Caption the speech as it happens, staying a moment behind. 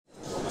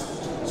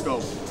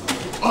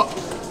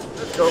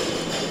Let's go.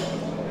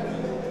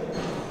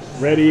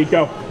 Ready,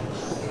 go.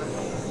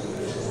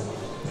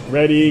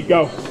 Ready,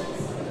 go.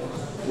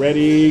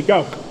 Ready,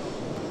 go.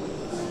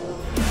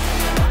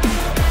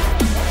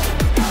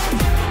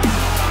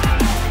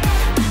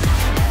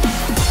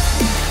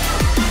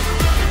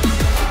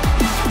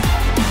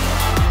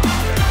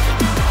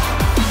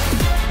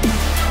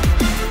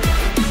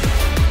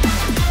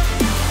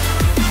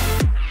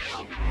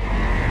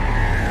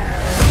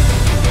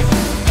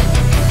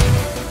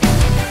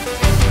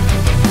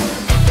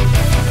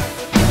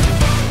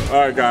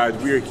 Alright guys,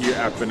 we are here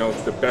at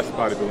Benos, the best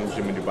bodybuilding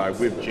gym in Dubai,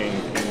 with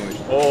James English,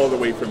 all the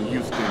way from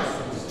Houston,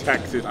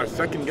 Texas. Our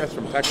second guest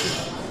from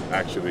Texas,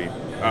 actually.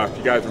 If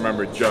you guys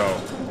remember Joe,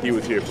 he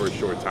was here for a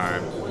short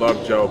time.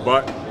 Love Joe.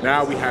 But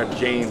now we have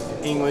James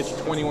English,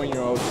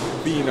 21-year-old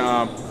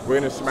phenom. We're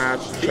gonna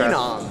smash chest.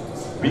 Phenom.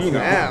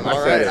 Damn,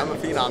 alright, I'm a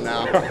phenom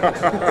now.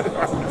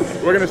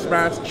 We're gonna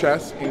smash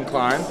chest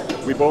incline.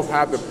 We both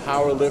have the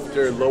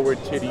powerlifter lower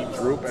titty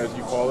droop, as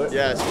you call it.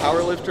 Yes,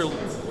 powerlifter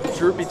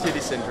droopy titty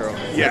syndrome.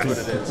 Yes.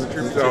 That's what it is.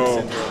 Droopy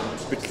So titty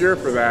syndrome. the cure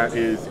for that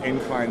is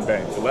incline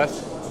bench.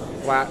 Less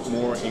flat,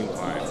 more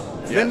incline.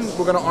 Yes. Then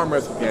we're gonna arm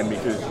wrestle again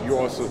because you're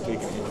also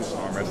taking interest in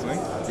arm wrestling.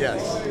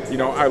 Yes. You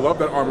know, I love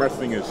that arm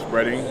wrestling is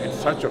spreading. It's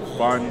such a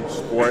fun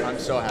sport. I'm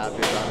so happy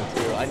about it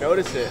too. I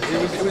noticed it.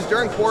 It was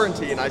during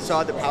quarantine. I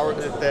saw the power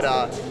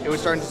that it was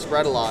starting to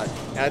spread a lot,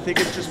 and I think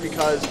it's just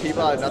because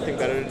people had nothing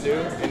better to do,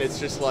 and it's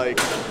just like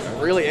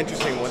really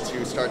interesting once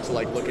you start to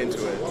like look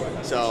into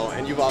it. So,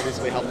 and you've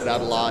obviously helped it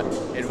out a lot,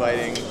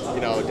 inviting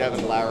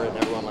Devin, Larry, and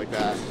everyone like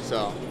that.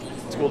 So,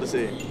 it's cool to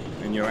see.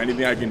 And you know,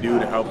 anything I can do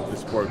to help the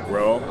sport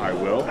grow, I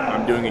will.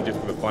 I'm doing it just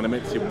for the fun of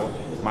it, see what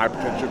my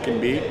potential can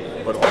be.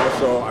 But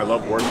also, I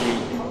love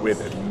working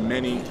with as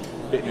many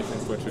fitness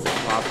influencers as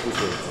possible.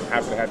 So I'm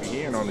happy to have you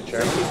here and on the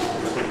channel.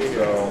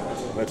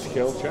 So let's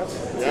kill chest.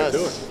 Yes. Let's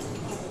do it.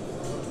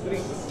 3,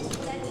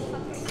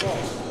 4,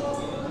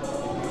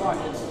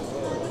 5,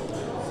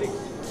 6,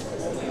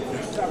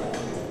 7,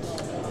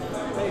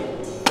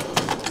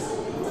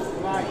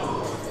 8, 9.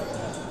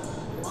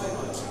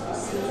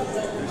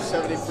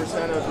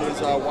 70% of his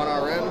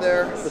 1RM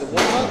there for the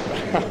warm-up.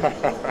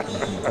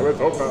 I would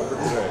hope not for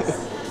today.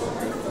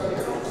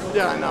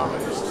 Yeah, I know.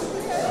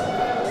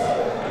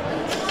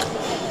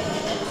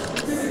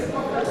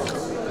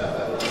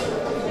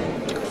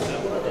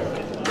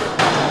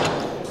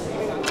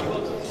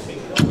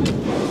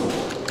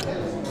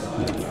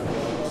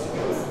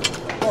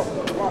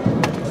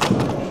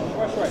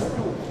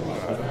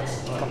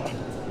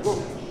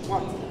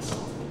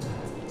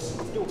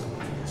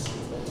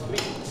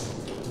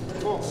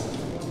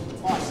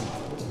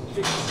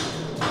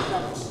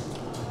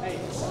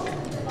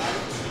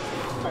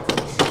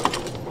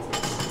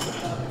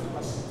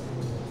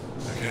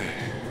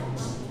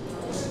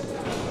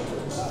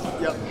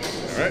 Yep.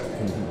 All right.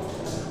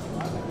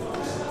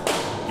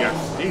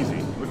 Yes,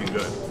 easy. Looking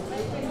good.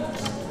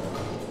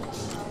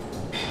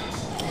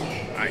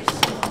 Nice.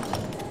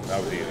 That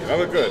was easy. That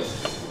looked good.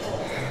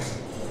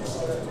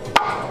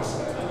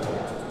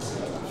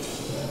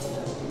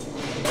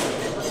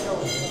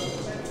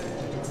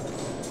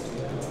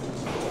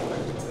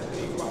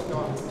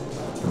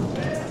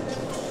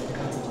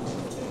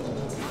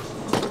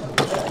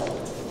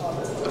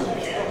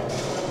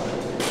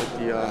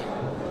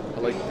 I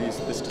like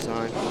this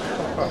design.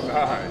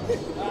 Nice.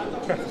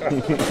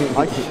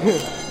 I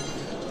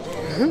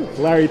can't.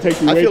 Larry, it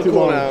takes you I way feel too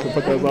cool long now. to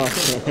put those on.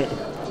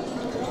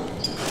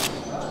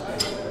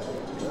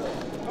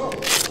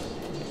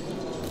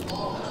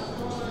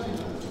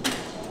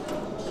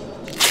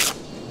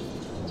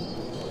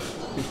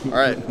 All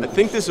right, I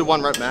think this is a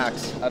 1 rep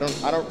max. I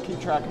don't keep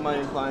track of my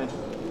incline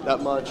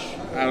that much.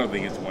 I don't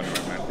think it's one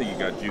right, man. I think you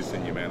got juice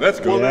in you, man. Let's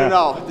go. Well, Yeah.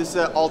 no, this is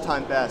an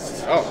all-time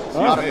best. Oh,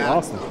 Not a man. max.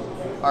 Awesome.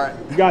 All right,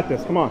 You got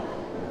this. Come on.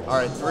 all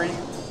right, 3,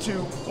 2,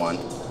 1.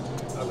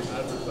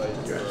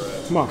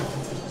 Come on.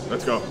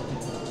 Let's go.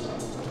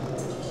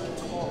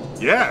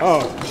 Yes.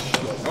 Oh,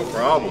 No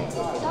problem.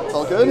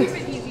 All good?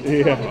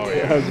 yeah.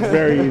 That was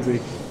very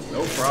easy.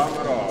 No problem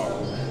at all.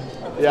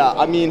 Yeah,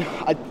 I mean,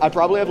 I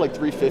probably have like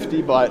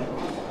 350, but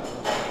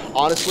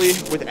honestly,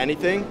 with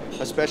anything,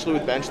 especially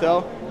with bench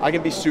though, I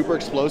can be super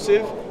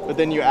explosive, but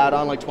then you add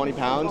on like 20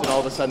 pounds and all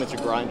of a sudden it's a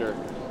grinder.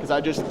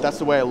 Because that's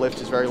the way I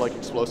lift, is very like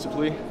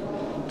explosively.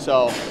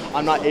 So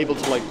I'm not able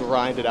to like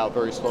grind it out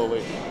very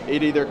slowly.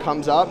 It either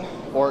comes up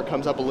or it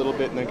comes up a little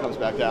bit and then comes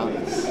back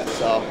down.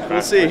 So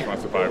we'll see.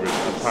 Muscle fibers.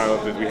 As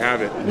powerlifters, we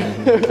have it.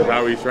 This is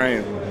how we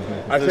train.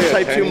 I The say a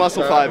type 10 2 each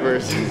muscle side-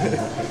 fibers.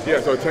 Yeah,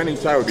 so a 10 each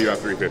side would be about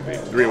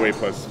 350. 3 weight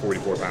plus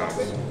 44 pounds.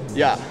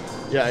 Yeah.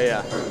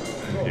 Yeah,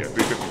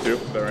 352.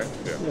 Is that right?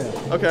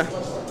 Yeah. Okay.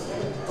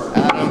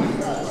 Adam,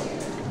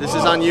 this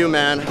is on you,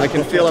 man. I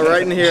can feel it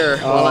right in here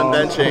while I'm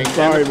benching.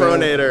 sorry, and the man.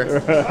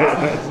 pronator.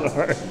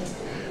 Sorry.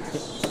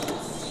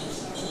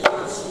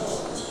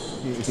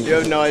 You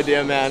have no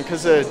idea, man.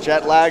 Because of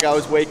jet lag, I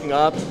was waking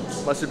up.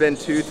 Must have been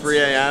 2, 3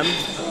 a.m.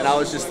 And I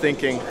was just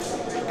thinking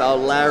about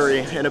Larry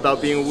and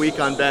about being weak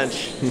on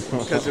bench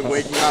because of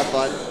waking up.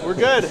 But we're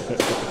good.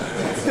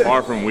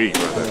 Far from weak,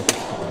 brother.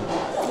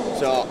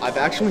 So I've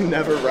actually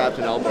never wrapped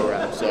an elbow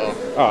wrap, so.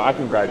 Oh, I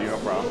can grab you, no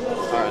problem.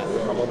 All right.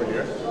 Come over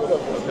here.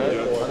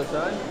 Okay. Other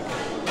side.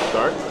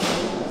 Start.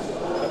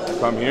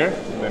 Come here,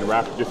 and then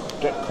wrap. Just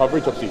get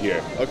coverage up to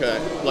here. Okay.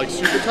 Like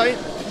super tight?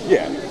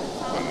 Yeah.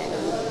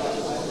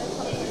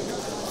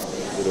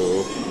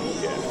 Little.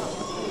 Yeah.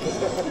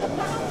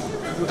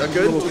 Is that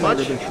good? Too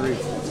much? Than Sharif.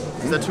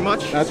 Is that too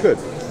much? That's good.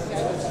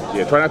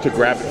 Yeah, try not to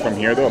grab it from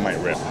here though, it might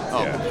rip.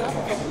 Oh. Yeah.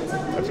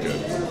 That's good.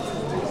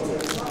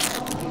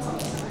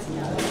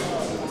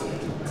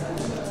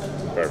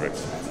 Perfect.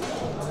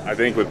 I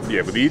think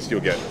with these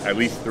you'll get at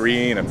least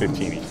 3 and a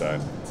 15 each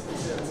side.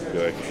 Be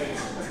like,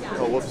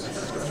 Oh, whoops.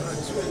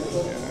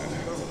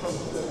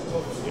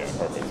 yeah,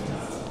 perfect.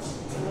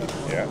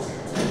 Yeah.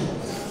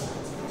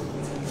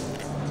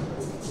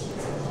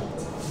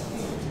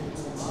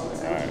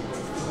 Alright.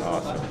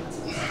 Awesome.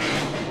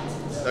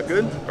 Is that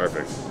good?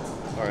 Perfect.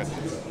 All right.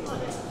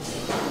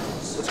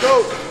 Let's go.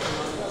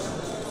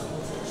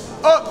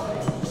 Up.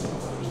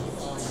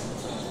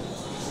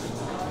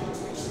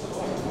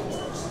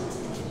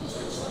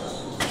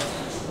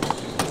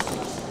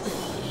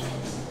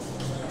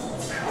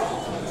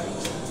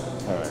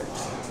 Alright.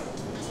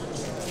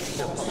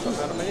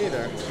 Something out of my knee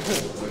there.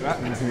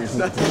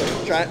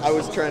 I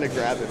was trying to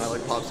grab it and I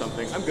like popped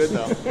something. I'm good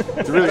though.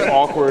 It's a really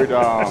awkward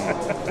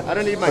I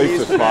don't need my place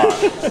knees. to spot.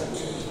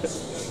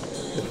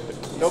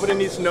 Nobody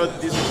needs to know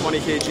that these are 20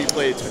 kg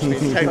plates, which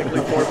means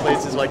technically 4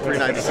 plates is like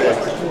 396.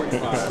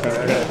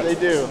 They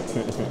do.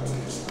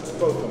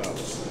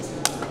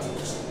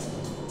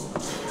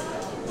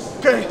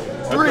 Okay,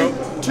 3,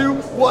 2,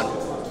 1.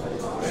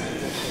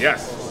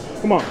 Yes.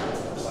 Come on.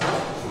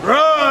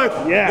 Right.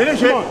 Yeah, Finish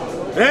come it. on.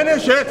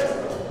 Finish it.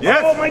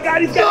 Yes. Oh my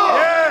God, he's got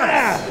it.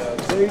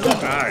 Yes. There you go.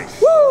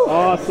 Nice.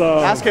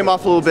 Awesome. Ass came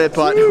off a little bit,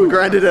 but we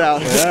grinded it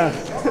out. Yeah.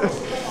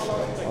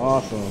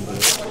 Awesome,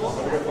 dude.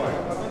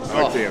 I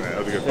like seeing that. That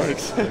was a good fight.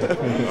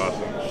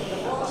 Awesome.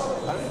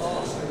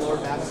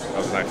 That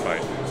was a nice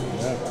fight.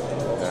 Yeah.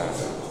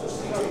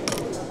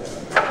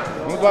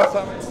 When was the last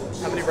time?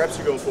 How many reps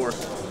you go for?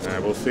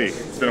 We'll see.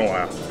 It's been a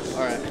while.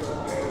 All right.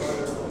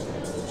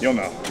 You'll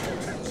know.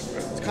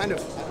 It's kind of.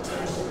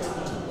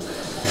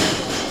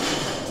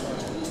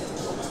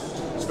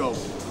 Let's go.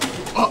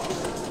 Up.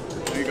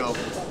 There you go.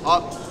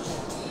 Up.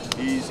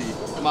 Easy.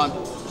 Come on.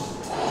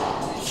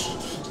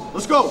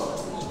 Let's go.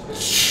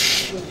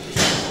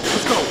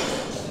 Let's go.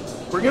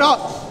 Bring it up.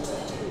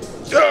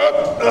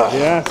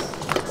 Yes.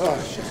 Oh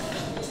shit.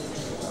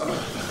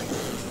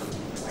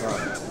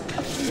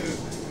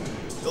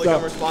 I feel like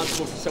I'm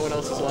responsible for someone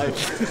else's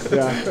life.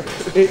 Yeah.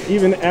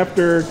 Even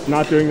after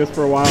not doing this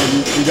for a while,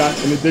 you got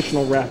an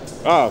additional rep.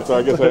 Oh, so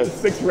I guess I...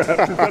 6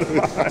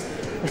 reps.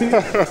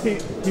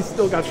 he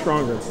still got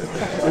stronger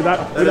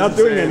without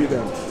doing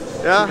anything.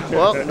 Yeah,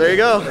 well, there you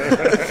go.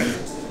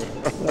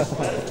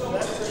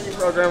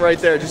 Program right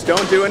there. Just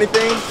don't do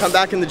anything. Come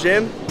back in the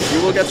gym.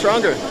 You will get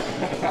stronger.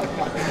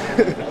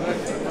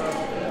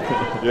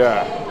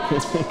 Yeah.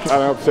 I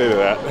don't have to say to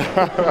that.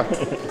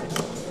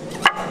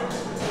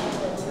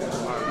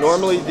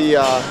 Normally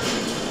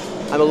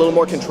I'm a little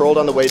more controlled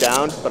on the way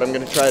down, but I'm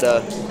going to try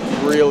to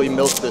really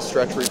milk the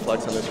stretch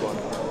reflex on this one.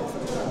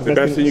 The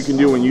best thing you can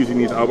do when using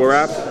these elbow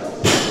wraps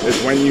is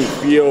when you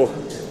feel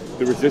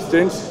the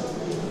resistance,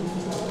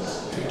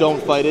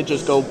 Don't fight it.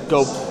 Just go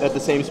at the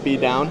same speed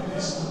down.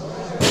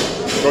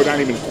 go down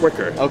even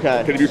quicker.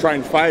 Okay. Because if you try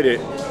and fight it,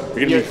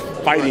 you're going to be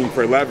fighting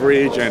for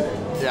leverage and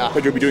Yeah.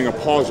 you'll be doing a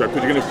pause rep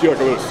because you're going to feel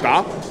like a little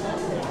stop.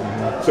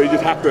 So you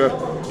just have to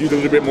use a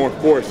little bit more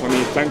force on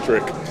the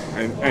eccentric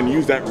and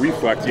use that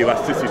reflex, the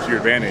elasticity to your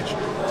advantage,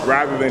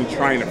 rather than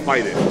trying to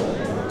fight it.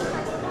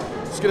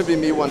 It's going to be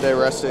me one day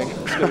resting.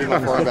 It's going to be my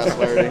forearm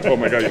vascularity. Oh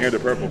my God, your hands are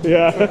purple.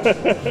 Yeah. Look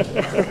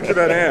at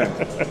that hand.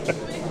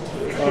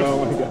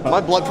 Oh my God.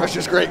 My blood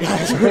pressure's great,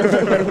 guys.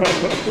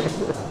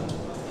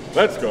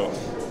 Let's go.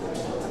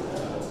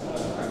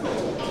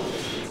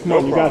 Come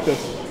on, you got this.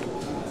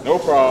 No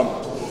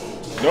problem.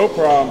 No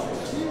problem.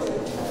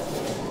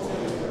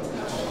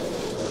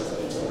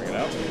 Bring it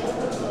out.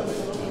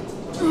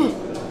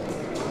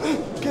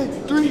 Okay,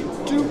 3,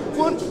 2,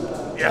 1.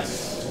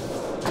 Yes.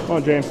 Come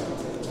on, James.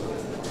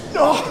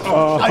 No!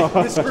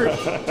 I miscrewed.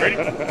 Ready?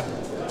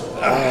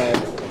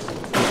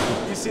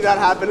 You see that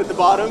happen at the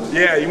bottom?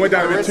 Yeah, you went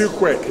down a bit wrist? too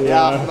quick.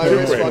 Yeah, my Too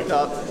wrist quick. fucked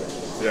up.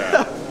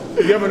 Yeah.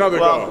 You have another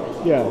Well,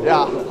 go. Yeah.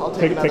 Yeah, I'll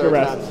take Take another a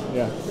rest. attempt.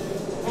 Yeah.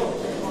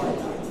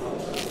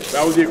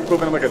 That was the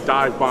equivalent of like a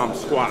dive bomb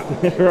squat.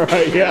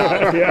 Right.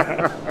 Yeah.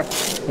 Yeah.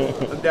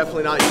 I'm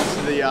definitely not used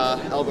to the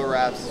elbow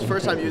wraps.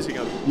 First time using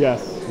them.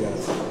 Yes.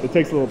 Yes. It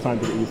takes a little time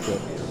to get used to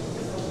it.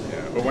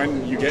 Yeah. But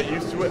when you get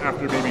used to it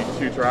after maybe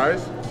 2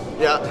 tries,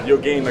 Yeah. you'll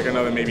gain like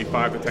another maybe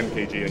 5 to 10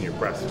 kg in your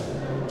press.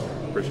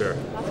 For sure.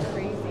 That's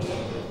crazy.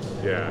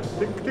 Yeah.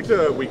 Take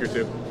a week or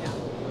 2.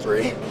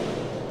 3,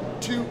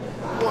 2,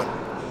 1.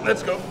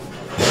 Let's go.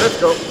 Let's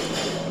go.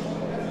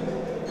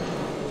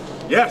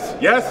 Yes.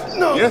 Yes.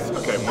 No. Yes.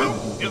 Okay.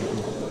 1. Yep.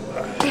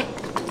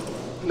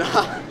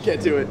 Nah,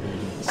 can't do it.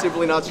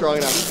 Simply not strong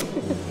enough.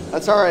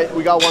 That's all right.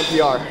 We got 1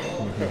 PR.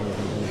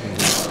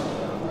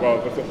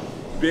 Well,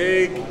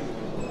 big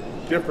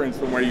difference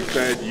from where you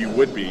said you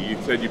would be. You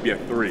said you'd be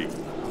at 3.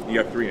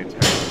 You got 3 and 10.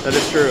 That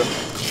is true.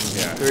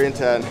 Yeah. 3 and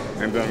 10.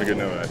 I'm done a good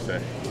note, I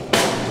say.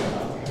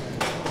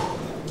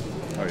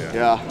 Oh yeah.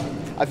 Yeah.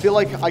 I feel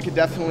like I could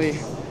definitely,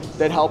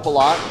 they'd help a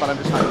lot, but I'm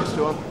just not used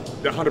to them.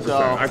 100%.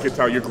 So- I could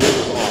tell your grip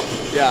was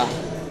off. Yeah.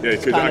 Yeah,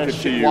 because I Kind could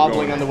see of you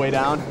wobbling going. on the way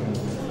down.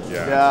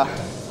 Yeah. Yeah.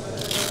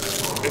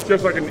 It's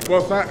just like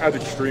well, it's not as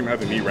extreme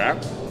as a knee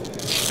wrap. A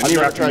I've knee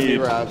never wrap, tried you knee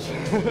need- wraps.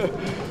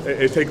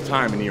 It takes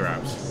time in knee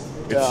wraps.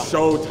 It's Yeah.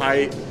 so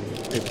tight.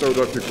 It throws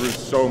off your glutes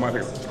so much.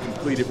 Like a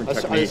completely different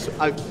technique.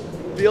 I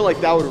feel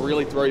like that would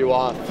really throw you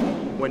off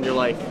when you're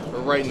like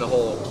right in the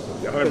hole.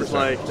 Yeah, 'Cause, 100%.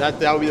 like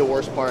that would be the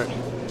worst part.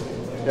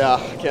 Yeah,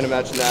 I can't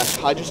imagine that.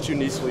 I just do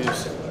knee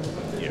sleeves.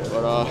 Yeah.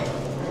 But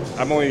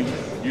I'm only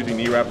using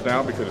knee wraps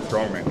now because it's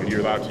strongman, and you're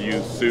allowed to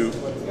use suit,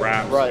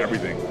 wraps, Right.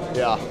 everything.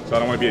 yeah. So I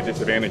don't want to be at a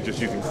disadvantage just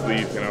using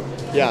sleeves, you know.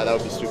 Yeah, that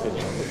would be stupid.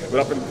 But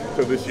up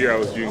until this year, I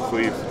was using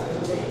sleeves.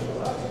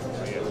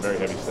 Yeah, it's a very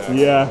heavy stack.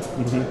 Yeah.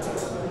 You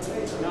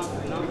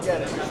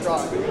get it. You're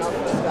strong. You're not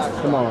gonna stack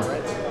Come on.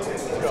 right?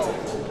 Let's go.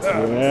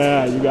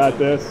 Yeah, you got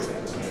this.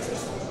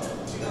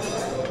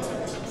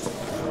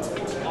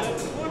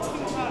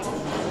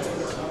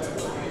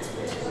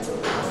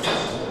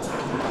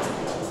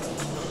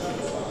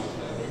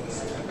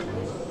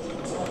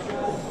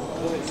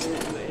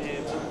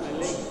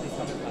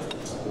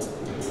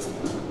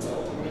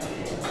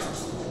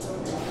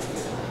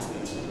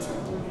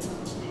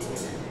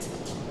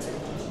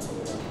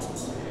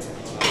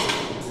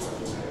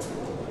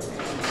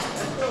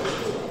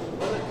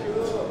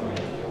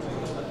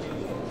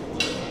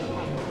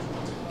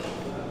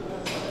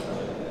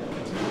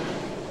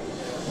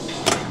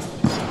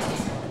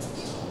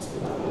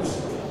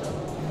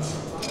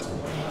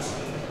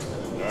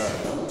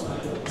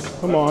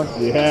 Come on.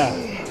 Yeah.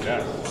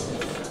 Yeah.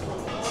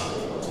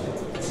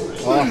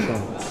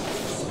 Awesome.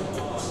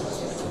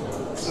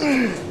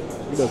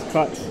 Look at those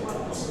cuts.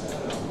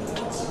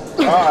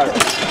 All right.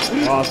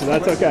 Awesome.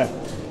 That's okay.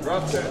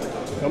 Drop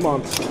that. Come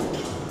on.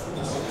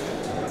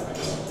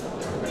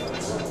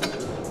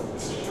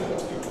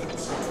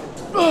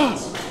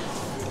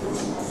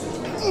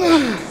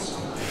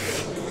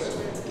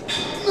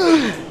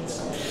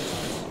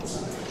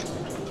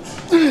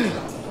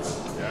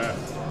 Yeah.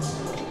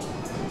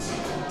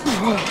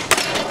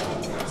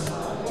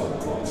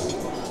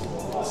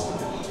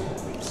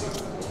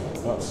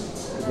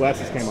 The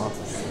glasses came off.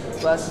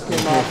 Glasses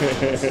came off.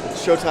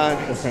 Showtime.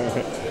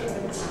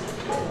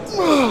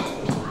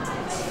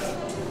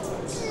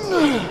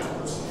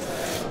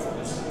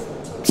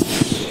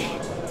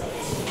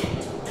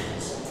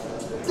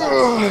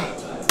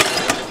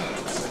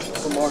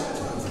 One more.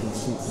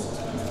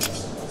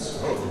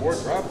 Oh, 4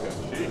 drop that.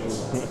 Jeez.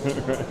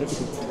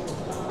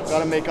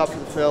 Gotta make up for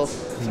the fill.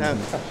 10.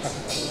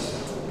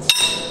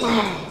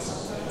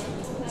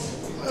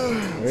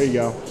 There you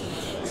go.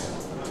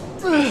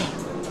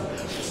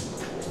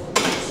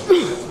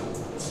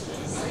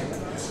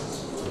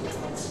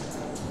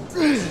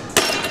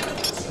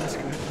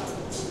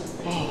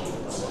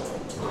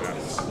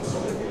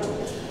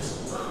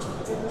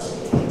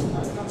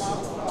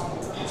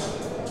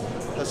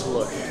 Let's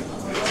look.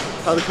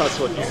 How the cuts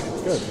looking?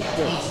 Good. It's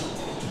good.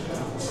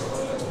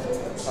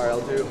 All right,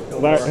 I'll do. No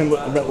Larry, more.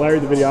 and Larry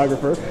the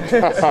videographer.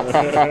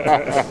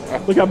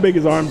 Look how big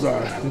his arms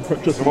are.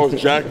 Just The most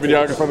jacked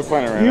videographer on the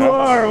planet right you now.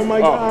 are. Oh my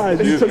God!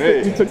 You excuse took,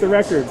 me. you took the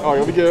record. Oh,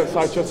 let me get a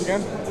side chest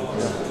again?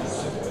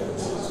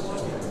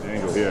 The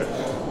angle here.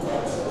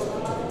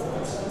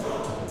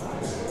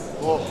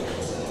 Whoa,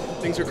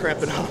 things are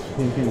cramping up.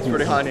 It's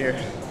pretty hot in here.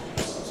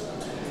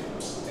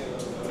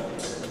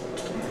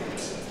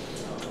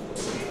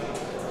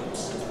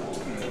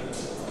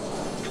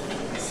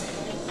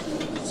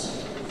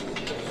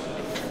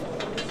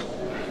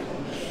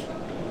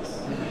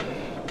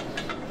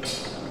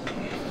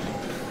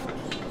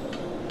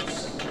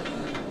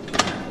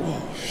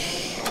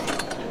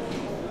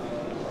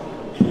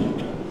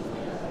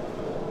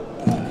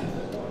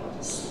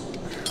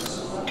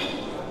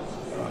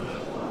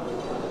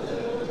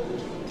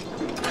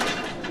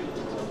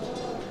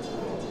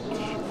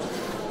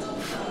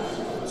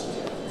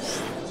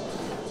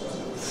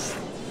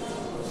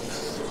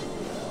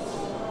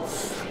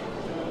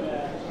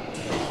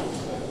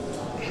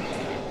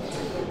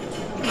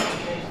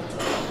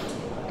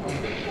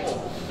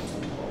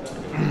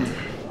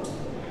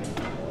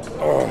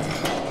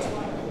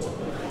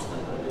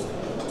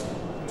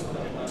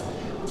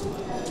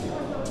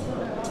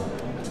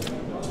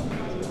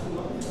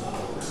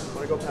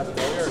 Want to go past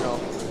failure or no?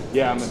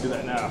 Yeah, I'm gonna do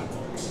that now.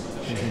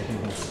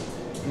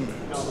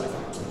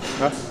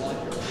 Huh?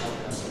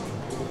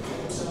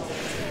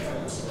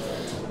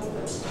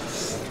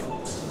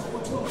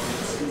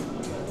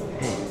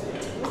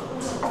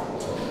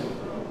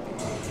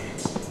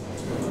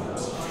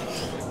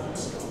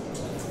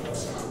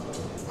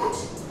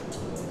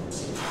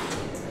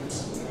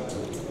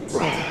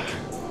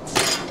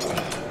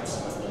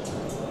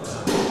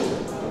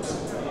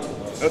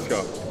 Let's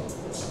go.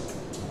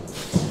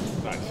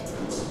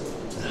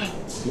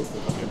 Nice.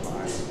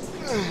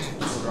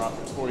 We'll drop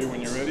it for you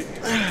when you're ready.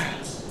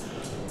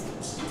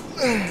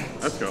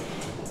 Let's go.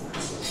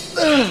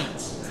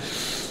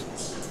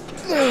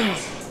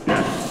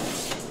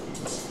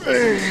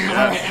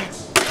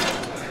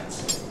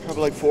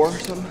 Probably like 4 or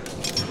something.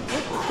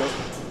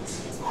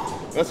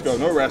 Let's go.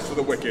 No rest for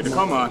the wicked.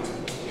 Come on.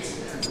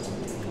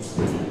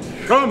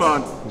 Come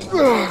on.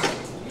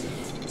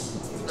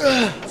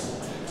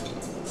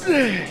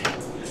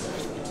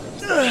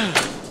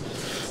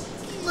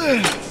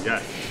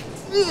 Yes.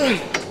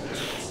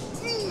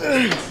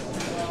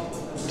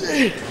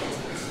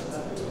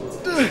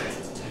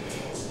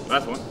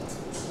 Last one.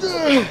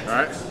 All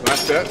right.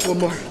 Last set. One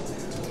more.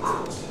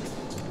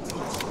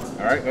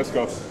 All right. Let's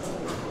go.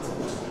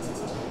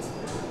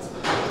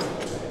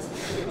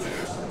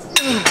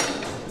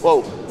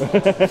 Whoa.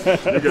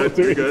 You're good.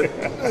 You're good.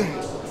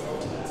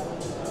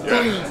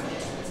 Yeah.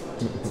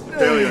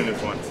 Failure on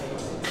this one.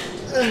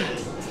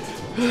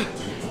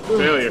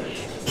 Failure.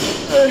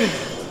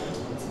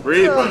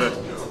 Breathe, brother.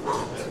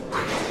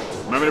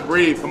 Remember to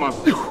breathe. Come on.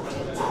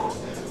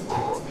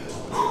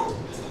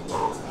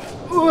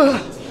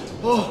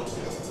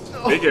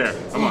 Big air.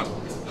 Come on.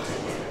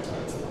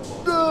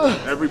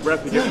 Every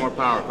breath you get more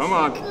power. Come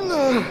on.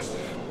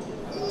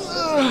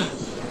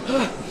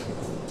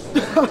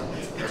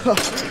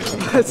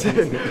 That's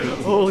it.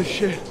 Holy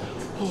shit.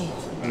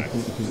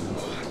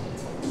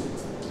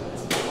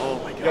 Oh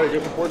my God. You got a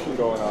good proportion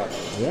going on.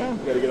 Yeah. You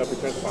got to get up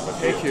your chest pump.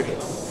 Thank you. Yeah,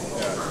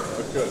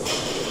 that's good.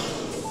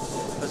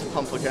 That's a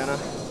pump, Lakana.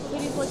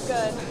 Ladies look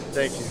good.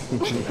 Thank you.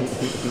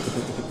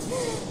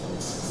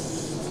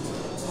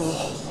 Do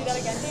that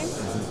again, James.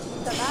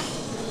 Step back.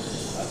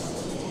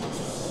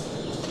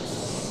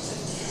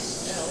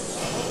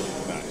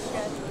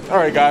 All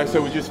right, guys.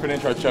 So we just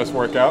finished our chest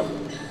workout.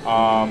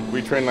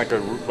 We trained like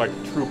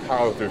true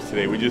powerlifters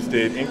today. We just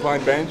did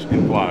incline bench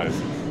and flies.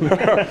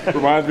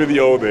 Reminds me of the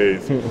old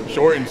days.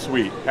 Short and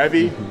sweet,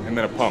 heavy, and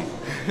then a pump.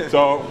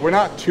 So we're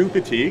not too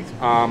fatigued.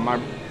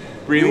 My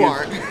breathing You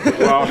is,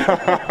 well,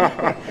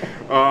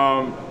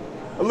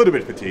 a little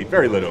bit fatigued,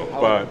 very little,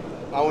 but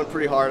I went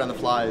pretty hard on the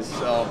flies,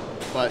 so,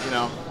 but you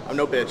know, I'm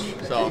no bitch,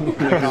 so I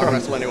can arm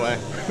wrestle anyway.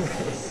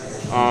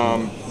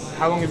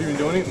 how long have you been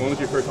doing it? When was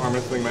your first arm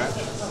wrestling match?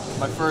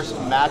 My first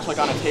match, like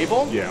on a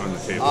table? Yeah, on the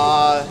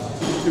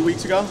table. 2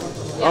 weeks ago.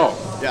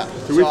 Oh, Yeah. 2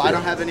 So weeks I ago.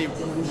 don't have any.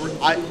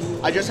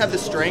 I just have the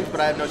strength, but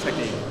I have no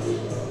technique.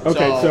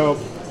 Okay, so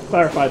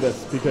clarify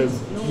this, because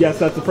yes,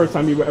 that's the first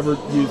time you ever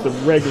used a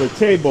regular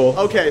table.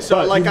 Okay, so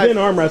but like you've been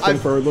arm wrestling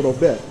I've- for a little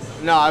bit.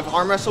 No, I've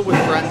arm wrestled with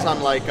friends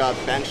on like a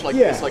bench like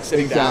Yeah, this, like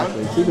sitting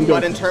exactly. down. So you've been But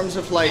doing- in terms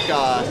of like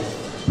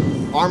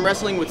arm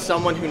wrestling with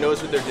someone who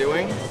knows what they're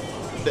doing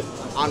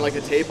on like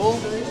a table,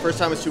 first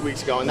time was 2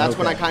 weeks ago, and that's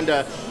when I Okay. kind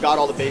of got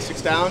all the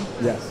basics down.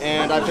 Yes.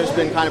 And I've just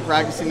been kind of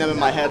practicing them in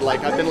my head.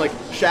 Like I've been like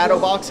shadow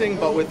boxing,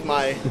 but with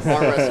my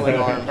arm wrestling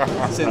arm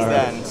since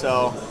then.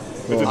 So.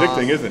 It's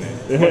addicting, isn't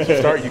it? Once you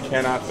start, you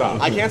cannot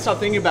stop. I can't stop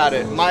thinking about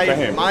it.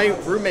 Same. My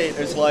roommate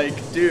is like,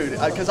 dude,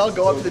 because I'll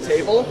go up to the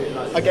table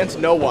against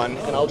no one,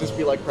 and I'll just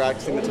be like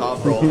practicing the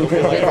top roll. I'll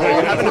be like, bro,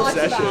 you have an Talks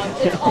obsession.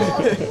 about. It's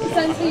all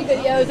sends me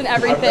videos and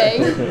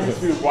everything. This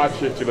dude's watch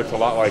history looks a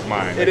lot like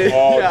mine. It Like is,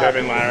 all yeah.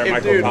 Devin Larry, If,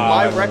 Michael dude,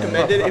 my Todd.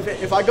 recommended,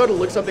 if I go to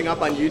look something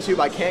up on YouTube,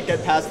 I can't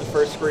get past the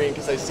first screen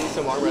because I see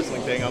some arm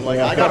wrestling thing. I'm like,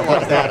 I gotta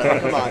watch that. I'm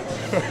like, come on.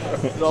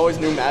 There's always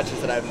new matches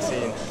that I haven't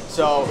seen.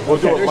 So We'll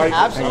do it there's like-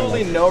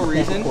 absolutely no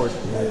reason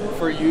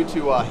for you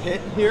to hit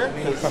here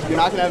because you're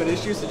not gonna have an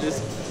issue. So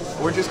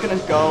we're just gonna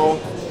go.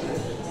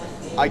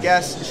 I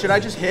guess should I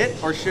just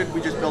hit or should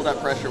we just build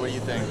up pressure? What do you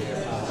think?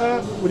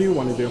 What do you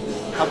want to do?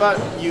 How about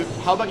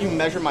you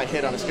measure my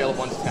hit on a scale of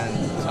 1 to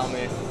 10? Tell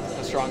me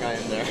how strong I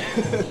am there.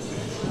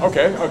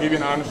 Okay, I'll give you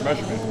an honest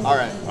measurement. All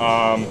right.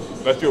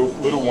 Let's do a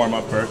little warm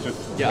up first, just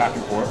Yeah. back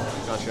and forth.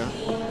 Gotcha.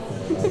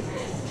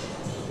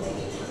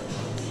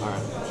 All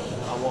right.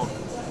 I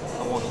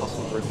won't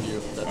hustle with you.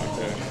 If that's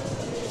okay.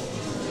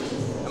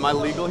 Am I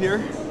legal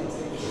here?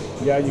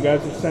 Yeah, you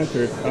guys are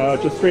centered.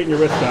 Just straighten your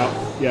wrist out.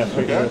 Yeah,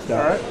 straighten your wrist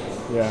out. All right.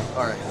 Yeah.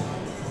 All right.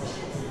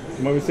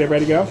 You want me to say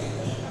ready, go?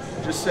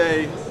 Just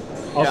say.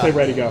 I'll yeah. say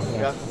ready, go.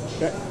 Yeah.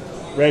 Okay.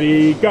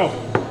 Ready, go.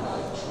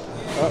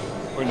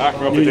 We're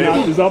knocking off the You table.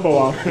 knocked his elbow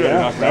off. Yeah, Yeah,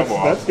 knocked my elbow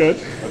off. that's good.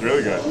 That's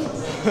really good.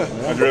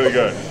 That's really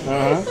good.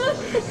 Uh-huh.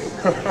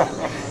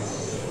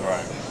 All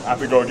right. I have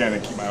to go again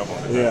and keep my elbow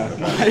on the Yeah.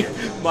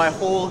 My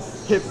whole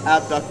hip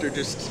abductor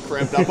just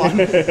cramped up on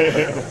me.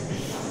 Okay.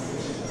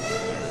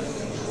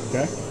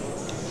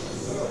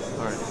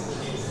 All right.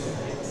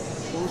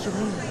 Close your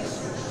hands.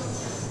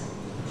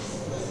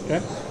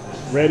 Okay.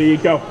 Ready,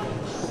 go.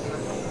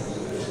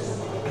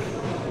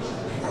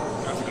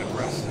 That's a good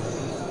press.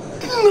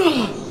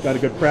 Got a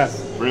good press.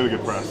 Really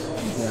good press.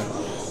 Yeah.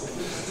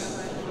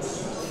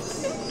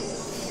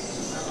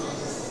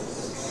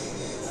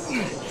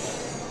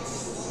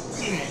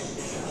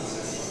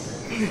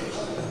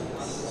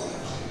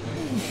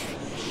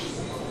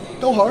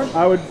 Go hard.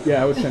 I would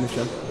finish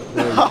him.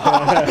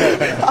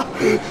 I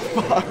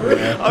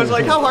was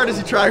like, how hard is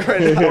he trying right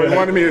now? Well, you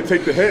wanted me to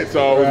take the hit,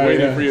 so I was Right,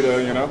 waiting yeah. for you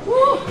to, you know,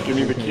 give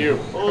me the cue.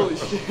 Holy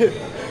shit.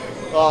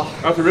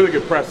 That's a really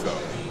good press, though.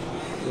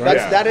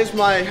 Yeah. That is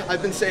my,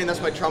 I've been saying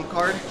that's my trump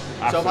card. So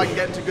if I Absolutely. can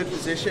get into good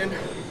position,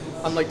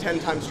 I'm like 10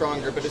 times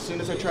stronger. But as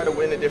soon as I try to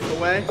win a different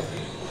way,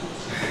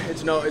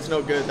 it's no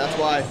good. That's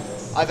why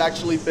I've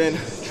actually been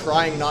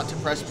trying not to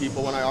press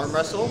people when I arm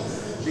wrestle,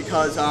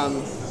 because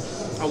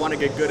I want to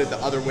get good at the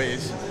other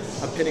ways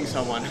of pinning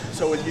someone.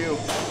 So with you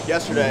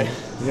yesterday,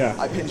 Yeah.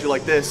 I pinned you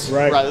like this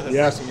Right. rather than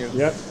Yep. pressing you.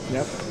 Yep.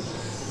 Yep.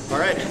 All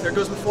right, there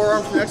goes my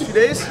forearm for the next few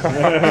days.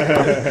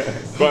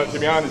 But to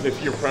be honest,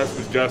 if your press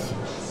was just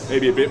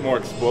maybe a bit more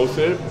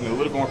explosive and a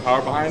little more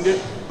power behind it,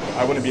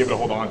 I wouldn't be able to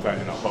hold on to that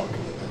in a hook.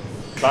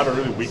 So I have a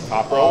really weak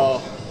top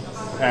roll,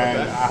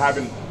 and I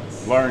haven't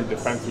learned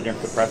defense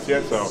against the press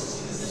yet, so.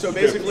 So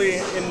basically,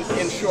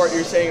 in short,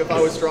 you're saying if I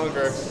was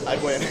stronger,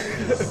 I'd win.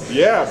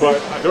 Yeah, but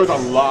there was a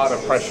lot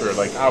of pressure.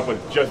 Like I was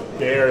just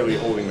barely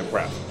holding the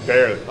press,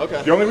 barely.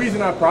 Okay. The only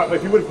reason I probably,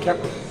 if you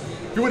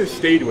would have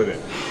stayed with it,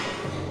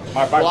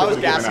 my Well, I biceps was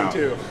would have given gassing out.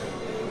 too.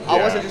 I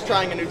Yeah. wasn't just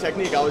trying a new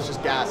technique, I was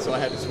just gassed, so I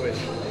had to switch.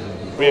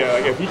 But yeah,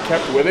 like if you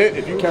kept with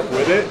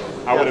it,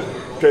 I would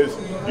have, because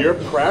your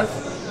press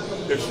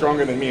is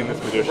stronger than me in this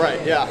position.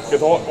 Right, yeah.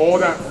 Because all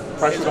that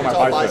pressure's It's on my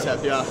all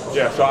bicep. bicep, yeah.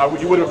 Yeah, so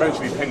you would have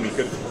eventually pinned me.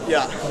 Because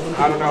Yeah,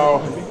 I don't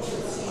know.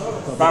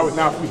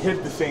 If we hit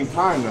at the same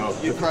time though,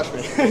 you crushed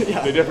me. it's a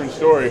Yeah, different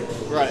story.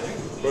 right.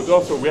 But it's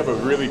also, we have a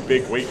really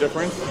big weight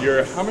difference.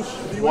 You're, how much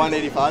do you weigh?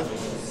 185?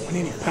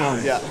 180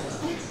 pounds. Yeah,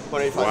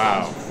 185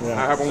 Wow. pounds. Yeah.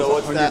 I have almost So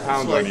what's 100 that?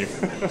 pounds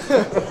It's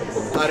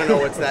on you. I don't know,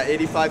 what's that,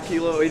 85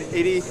 kilo,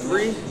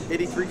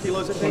 83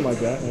 kilos, I Something think? like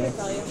that. Yeah.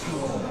 Tell you.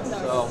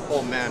 So,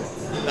 oh man,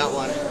 that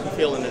one, I'm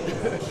feeling it.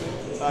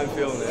 I'm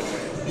feeling it.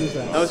 Who's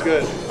that? That was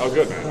good. That was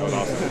good, man. That was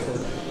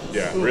awesome.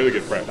 Yeah, really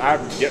good press. I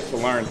have yet to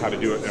learn how to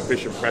do an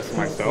efficient press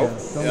myself.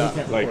 Tell me Yeah. you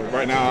can't Like record.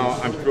 right now,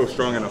 I'm still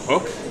strong in a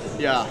hook,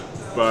 Yeah,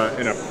 but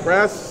in a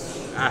press,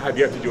 I have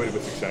yet to do it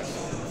with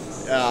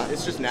success. yeah,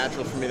 it's just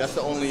natural for me. That's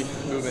the only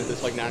movement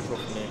that's like natural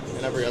for me.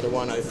 And every other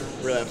one, I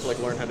really have to like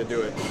learn how to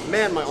do it.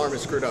 Man, my arm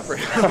is screwed up right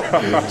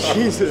now.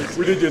 Jesus.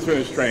 We did just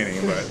finish training,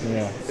 but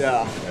Yeah.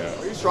 Yeah.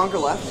 Yeah. Are you stronger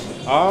left?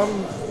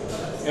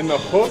 in the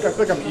hook, I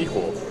feel like I'm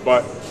equal.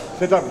 But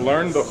since I've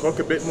learned the hook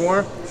a bit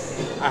more,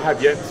 I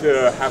have yet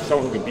to have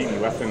someone who can beat me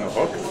left in the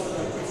hook.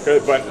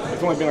 But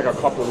it's only been like a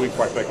couple of weeks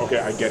where I feel like, okay,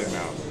 I get it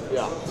now.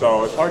 Yeah.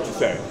 So it's hard to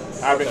say.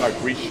 I haven't like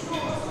reached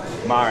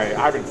I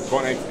haven't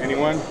gone against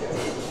anyone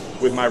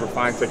with my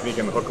refined technique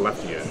in the hook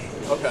left yet.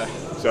 Okay.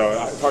 So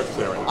it's hard to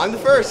say right now. I'm the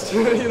first,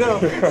 you know.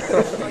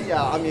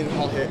 Yeah, I mean,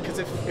 I'll hit because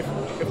if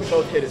we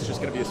both hit, it's just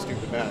gonna be a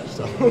stupid match.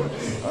 So,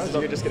 so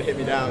you're just gonna hit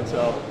me down.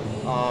 So,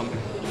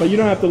 But you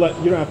don't have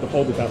to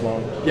hold it that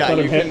long. Just yeah, let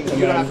you him hit, can. and You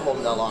don't then- have to hold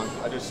it that long.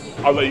 I just,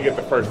 I'll let you get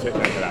the first hit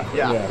and then after.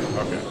 yeah.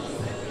 Yeah. Okay.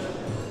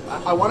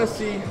 I want to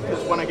see,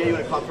 because when I get you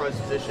in a compromised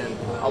position,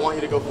 I want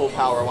you to go full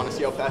power. I want to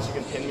see how fast you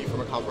can pin me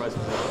from a compromised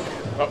position.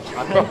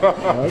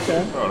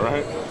 Okay. All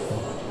right.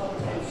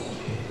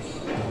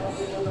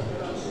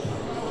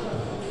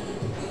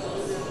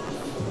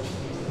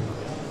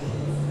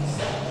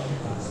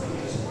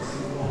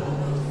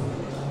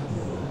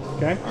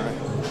 Okay.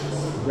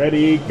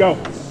 Ready, go.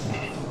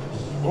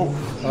 Oh,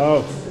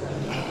 Oh.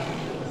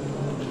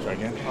 try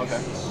again.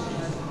 Okay.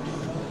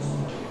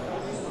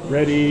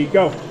 Ready,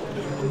 go.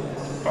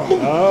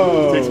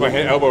 Oh. Takes my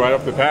elbow right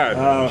off the pad.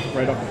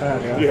 Right off the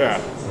pad, yeah. Yeah,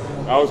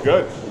 that was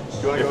good.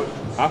 Do you want to go?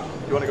 Huh?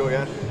 You want to go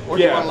again? Or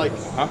do you Yeah. want to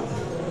like? Huh?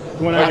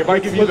 You wanna, Like, if I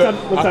give you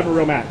let's have a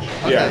real match.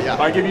 Okay, yeah. If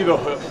I give you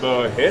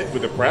the hit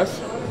with the press,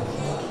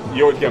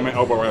 you always get my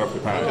elbow right off the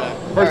pad.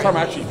 Okay. First Alright. time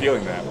actually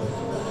feeling that.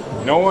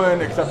 No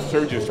one except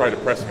Sergio has tried to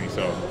press me,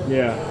 so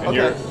Yeah. and Okay.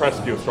 your press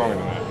feels stronger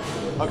than that.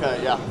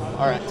 Okay, yeah.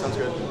 All right, sounds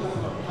good.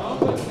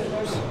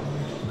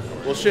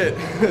 Well, shit.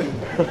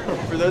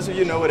 For those of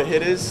you who know what a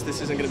hit is,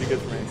 this isn't gonna be good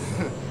for me.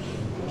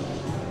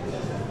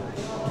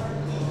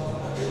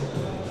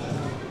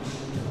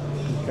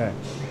 Okay.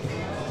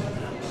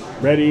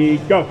 Ready,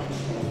 go.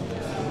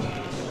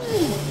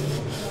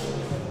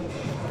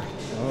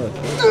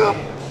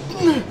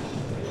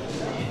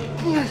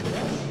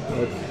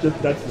 Oh,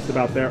 that's just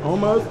about there.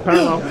 Almost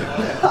parallel.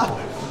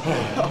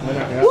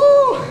 Yeah.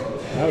 Woo!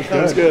 That was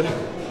That was good.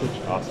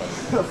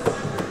 Awesome. I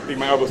think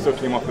my elbow still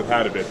came off the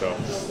pad a bit though.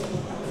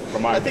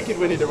 From my I think you'd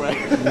win either way.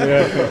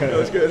 Yeah. That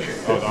was good.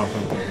 that was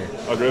awesome.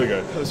 That was really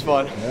good. That was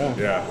fun. Yeah.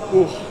 Yeah,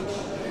 Ooh.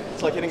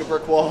 It's like hitting a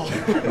brick wall.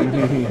 that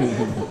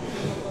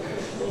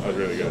was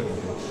really good.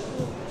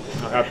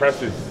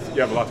 Press is,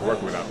 you have a lot to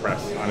work with that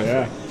press, honestly.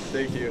 Yeah.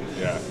 Thank you.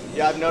 Yeah.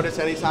 Yeah, I've noticed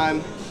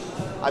anytime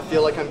I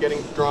feel like I'm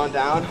getting drawn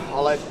down,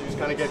 all I have to do is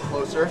kind of get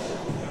closer,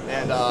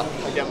 and I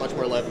get much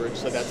more leverage.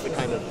 So that's the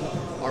kind of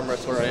arm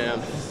wrestler I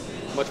am,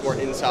 much more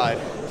inside.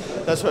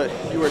 That's what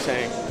you were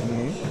saying.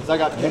 Because I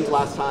got pinned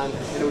last time,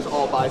 and it was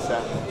all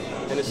bicep.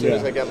 And as soon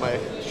as Yeah. I get my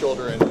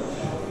shoulder in,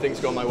 things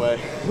go my way.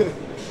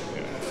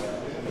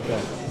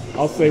 Okay.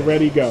 I'll say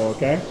ready, go,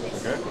 okay?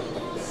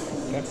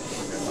 Okay.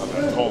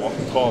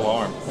 Tall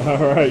arm.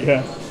 All right,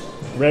 yeah.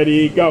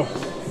 Ready, go.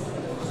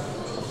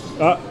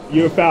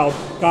 You have fouled.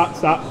 Caught,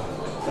 stop.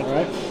 All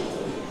right.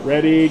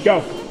 Ready,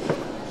 go.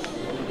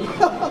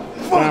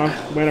 Down,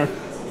 winner.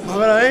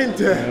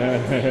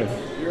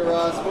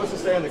 You're supposed to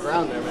stay on the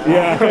ground there, man.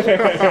 Yeah.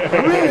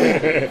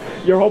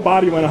 Your whole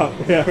body went up.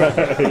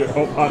 Yeah. Your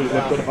whole body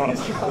lifted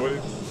off.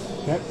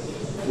 Okay.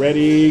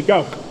 Ready,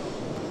 go.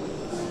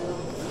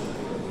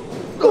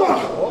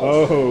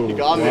 Oh, You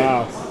got me.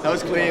 wow. That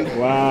was clean.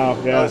 Wow,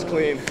 yeah. That was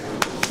clean.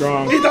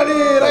 Strong. Italy,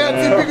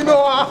 ragazzi, Yeah. big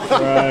Noah.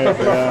 Right,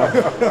 yeah.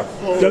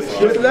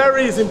 With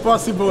Larry is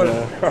impossible.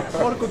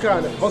 Porco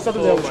cane. On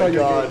Saturday I'll try Oh my you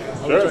god.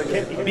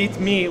 again. Sure. Beat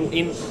me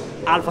in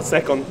half a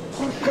second.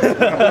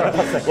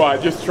 Well, I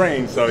just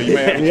trained, so you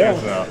may have a Yeah.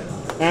 chance now.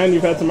 And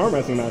you've had some arm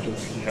wrestling matches.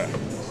 Yeah.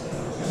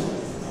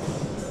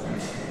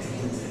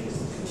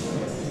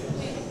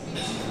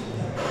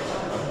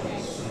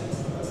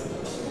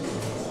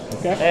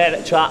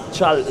 Okay.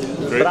 C'ha il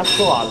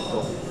braccio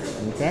alto.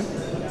 Okay.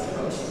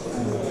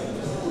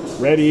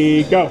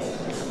 Ready, go.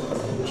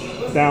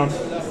 Down.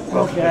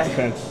 Ok.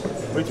 Okay.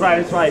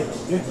 Retry.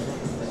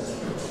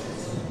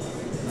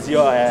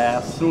 Zio è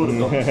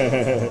assurdo.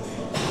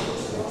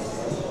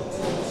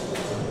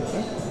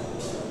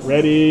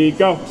 Ready,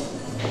 go.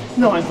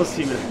 No, è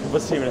impossibile. Non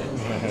ce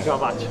la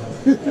faccio.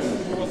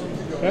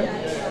 Okay.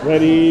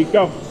 Ready,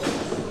 go.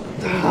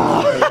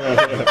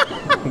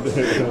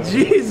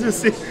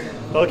 Jesus.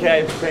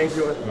 Okay, thank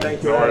you.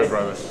 No worries,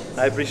 brother.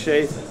 I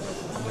appreciate.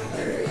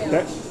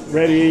 Okay.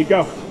 Ready,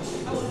 go.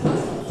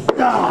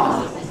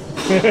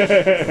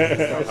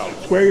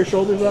 Square your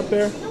shoulders up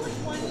there.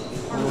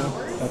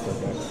 That's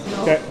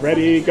okay. Okay,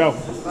 ready, go.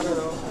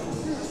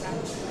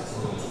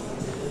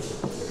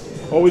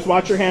 Always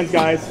watch your hands,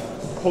 guys.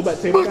 Hold that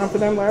table down for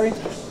them, Larry.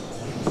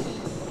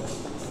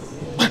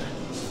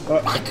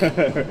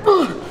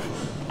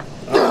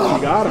 Oh,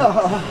 you got him.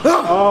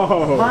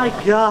 Oh, My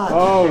God.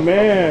 oh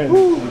man,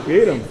 you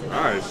beat him.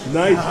 Nice.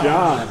 Nice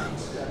job.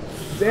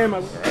 Damn,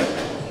 I...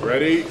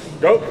 Ready,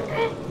 go.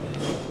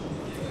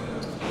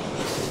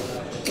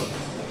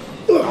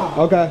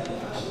 Okay.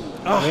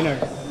 winner.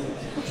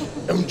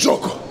 I'm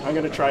Joko. I'm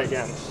gonna try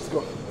again. Let's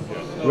go.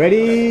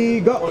 Ready,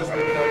 go.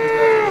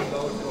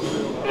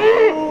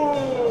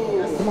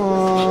 Come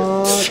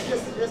on.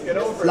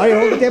 Larry,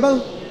 hold the table.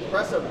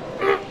 Press him.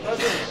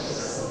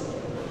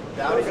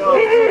 Down he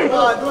goes. Come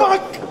on.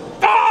 Fuck!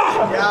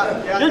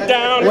 Yeah, You're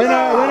down.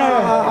 Winner.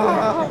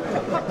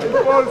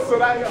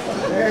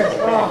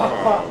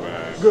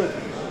 Good.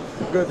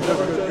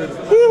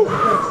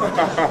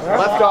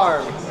 Left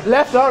arm.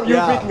 Left arm, you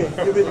Yeah. beat me.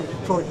 You beat me.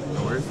 Sorry.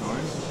 No worries.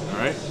 All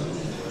right.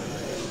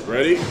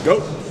 Ready, go.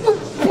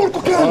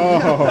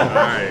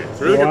 Nice.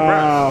 Really good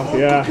Wow,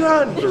 yeah.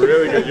 press. It's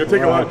really good. You'll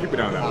take a lot of people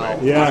down that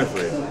way. Yeah.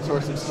 Honestly.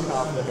 Source of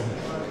stop there.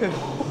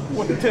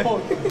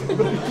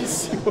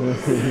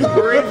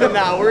 We're even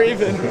now. We're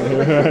even.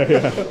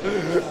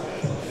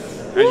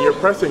 And you're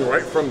pressing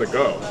right from the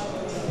go.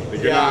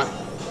 You're Yeah. not-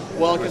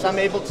 Well, because I'm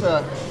able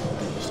to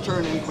just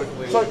turn in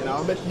quickly. So, You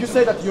know. but you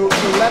say that your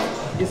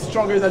left is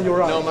stronger than your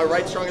right. No, my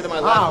right's stronger than my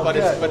left, Ah, but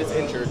okay. it's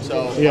injured.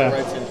 So Yeah. my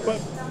right's injured.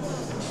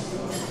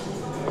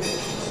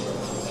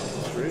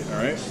 Straight, all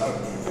right.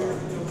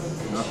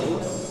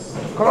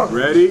 Come on.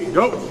 Ready,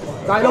 go.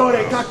 Dai, Lore,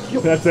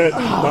 cacchio. That's it.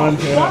 Done.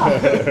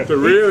 It's a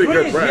really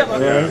good press.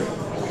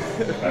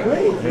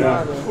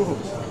 Yeah.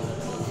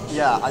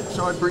 Yeah.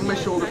 So I bring my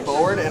shoulder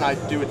forward and I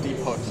do a deep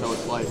hook. So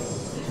it's like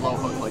low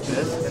hook like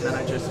this, and then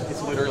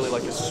it's literally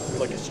like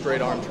a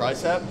straight arm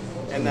tricep.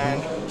 And then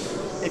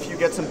if you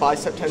get some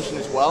bicep tension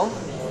as well,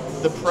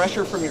 the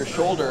pressure from your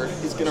shoulder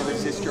is gonna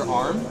resist your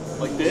arm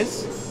like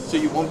this, so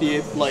you won't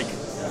be like,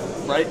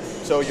 right?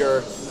 So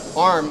your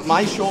arm,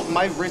 my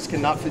wrist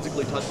cannot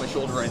physically touch my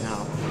shoulder right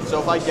now. So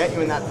if I get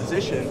you in that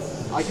position,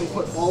 I can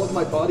put all of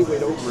my body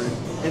weight over it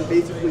and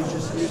basically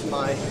just use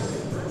my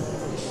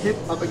hip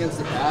up against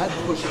the pad,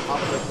 push it up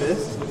like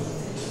this,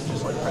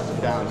 just like press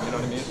it down, you know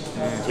what I mean?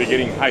 So you're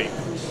getting height.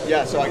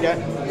 Yeah, so I get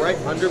right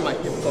under my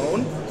hip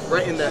bone,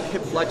 right in that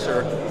hip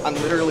flexor. I'm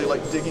literally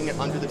like digging it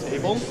under the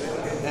table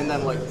and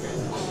then like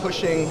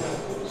pushing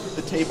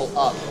the table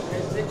up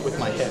with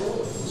my hip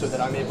so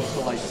that I'm able to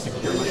like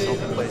secure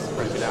myself in place and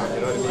press it down,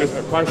 you know what I mean? Just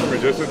apply some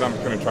resistance. I'm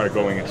just going to try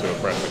going into a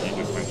press like you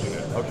just mentioned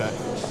it. Okay.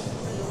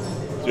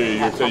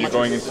 So you're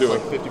going into like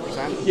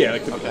 50%? Yeah,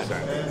 like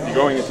 50%. You're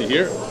going into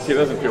here. See, it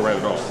doesn't feel right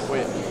at all.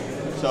 Wait.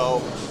 So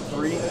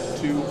 3, 2,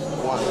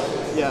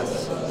 1.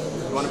 Yes.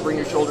 You want to bring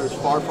your shoulder as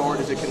far forward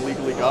as it can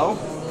legally go,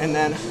 and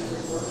then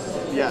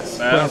yes.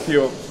 I don't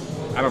feel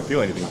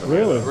anything from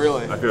Really? here.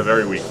 Really? I feel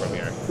very weak from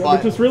here.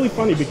 Which is really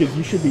funny because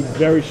you should be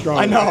very strong.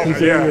 I know.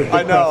 Considering you're a I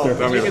big know.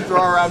 presser. You can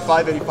throw around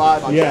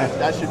 585 on Yeah. that.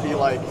 That should be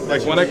like.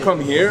 Like when I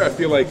come here, I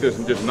feel like there's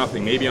just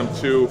nothing. Maybe I'm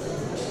too.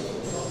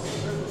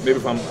 Maybe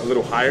if I'm a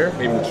little higher,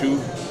 maybe I'm too.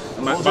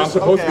 I'm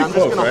supposed to be I'm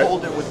close, just gonna right?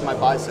 hold it with my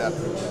bicep.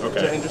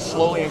 Okay. And just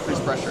slowly increase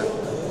pressure.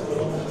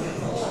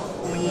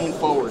 Lean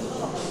forward.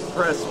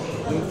 Press.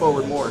 Lean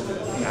forward more.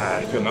 Nah,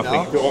 I feel nothing.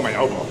 No? I feel all my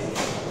elbow.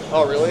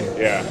 Oh really?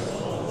 Yeah.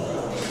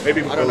 Maybe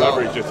the I don't know.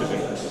 leverage just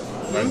isn't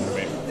right for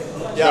me.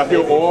 Yeah, I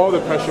feel maybe. all the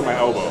pressure in my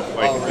elbow,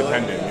 like Oh, the really?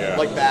 tendon. Yeah.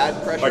 Like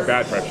bad pressure? Like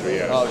bad pressure.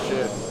 Yeah. Oh,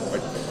 shit.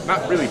 Like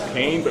not really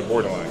pain, but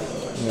borderline.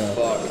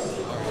 Fuck.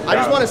 I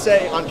just want to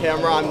say on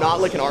camera, I'm not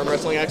like an arm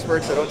wrestling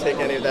expert, so don't take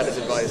any of that as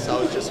advice. I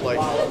was just like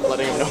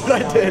letting him know what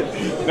I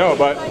did. No,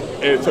 but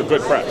it's a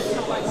good press.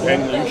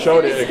 And you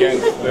showed it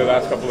against the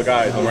last couple of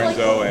guys,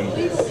 Lorenzo and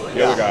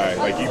the other guy.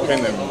 Like, you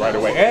pinned them right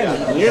away.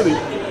 And you nearly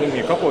pinned me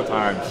a couple of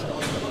times.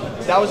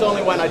 That was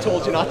only when I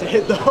told you not to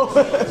hit, though.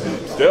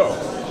 Still.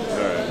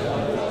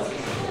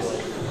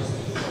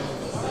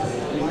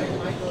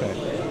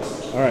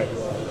 All right.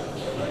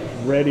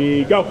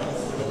 Ready, go.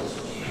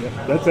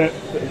 Yep, that's it.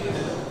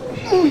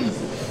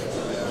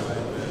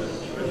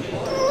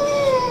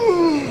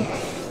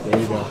 There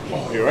you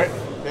go. You right?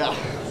 Yeah.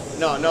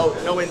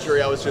 No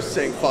injury. I was just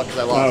saying fuck because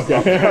I lost.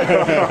 Okay.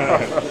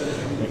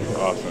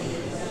 Awesome.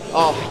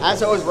 Oh,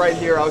 as I was right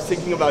here, I was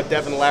thinking about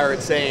Devin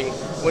Larratt saying,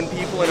 when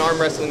people in arm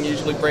wrestling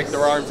usually break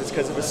their arms, it's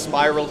because of a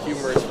spiral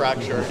humerus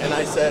fracture. And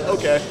I said,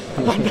 okay,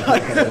 I'm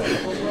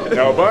done.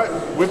 No, but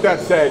with that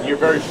said, you're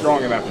very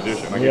strong in that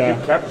position. Like, Yeah. if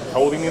you kept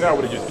holding it out, I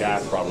would have just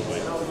gassed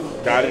probably.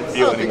 I didn't I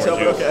feel don't any think more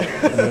so, but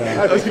juice. okay.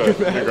 I think so.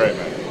 You're great,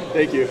 man.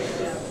 Thank you.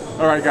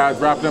 All right, guys,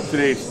 wrapping up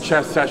today's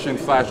chess session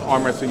 /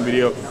 arm wrestling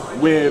video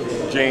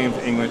with James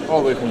English,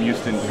 all the way from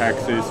Houston,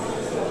 Texas.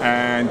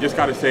 And just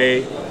got to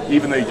say,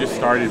 even though you just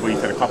started, what you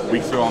said a couple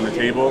weeks ago on the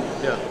table,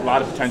 Yeah. a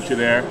lot of potential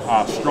there.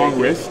 Strong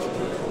wrist.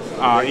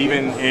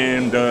 Even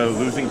in the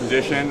losing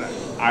position,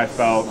 I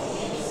felt,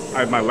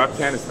 my left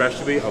hand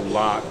especially, a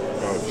lot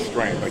of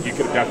strength. Like, you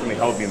could have definitely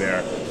held me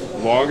there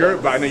longer,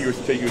 but I know you were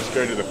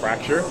scared of the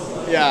fracture.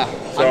 Yeah,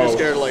 So- I'm just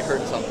scared of like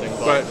hurting something.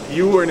 But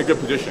you were in a good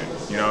position,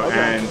 you know, Okay.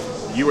 and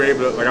you were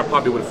able to, like, I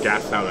probably would have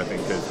gassed out, I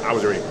think, because I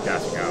was already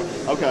gassing out.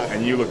 Okay.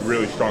 And you looked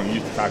really strong. You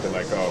used to tackle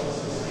like, oh.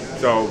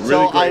 So really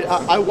So great.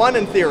 I won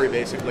in theory,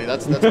 basically.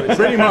 That's what it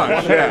Pretty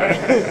much, yeah.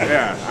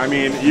 Yeah, I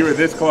mean, you were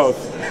this close.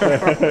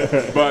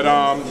 But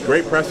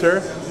great presser.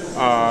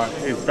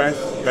 His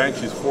bench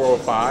is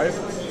 405.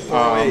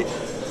 408.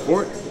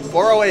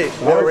 408.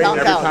 408, Pound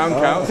every count. pound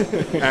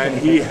counts. And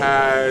he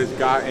has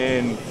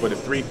gotten,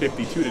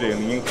 352 today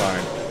in the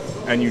incline.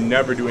 And you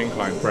never do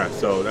incline press,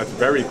 so that's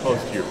very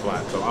close to your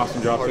flat. So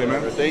awesome job today,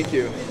 man. Thank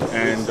you.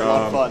 And It's a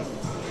lot of fun.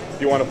 if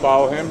you want to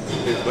follow him,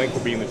 his link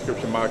will be in the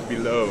description box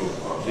below.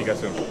 See you guys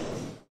soon.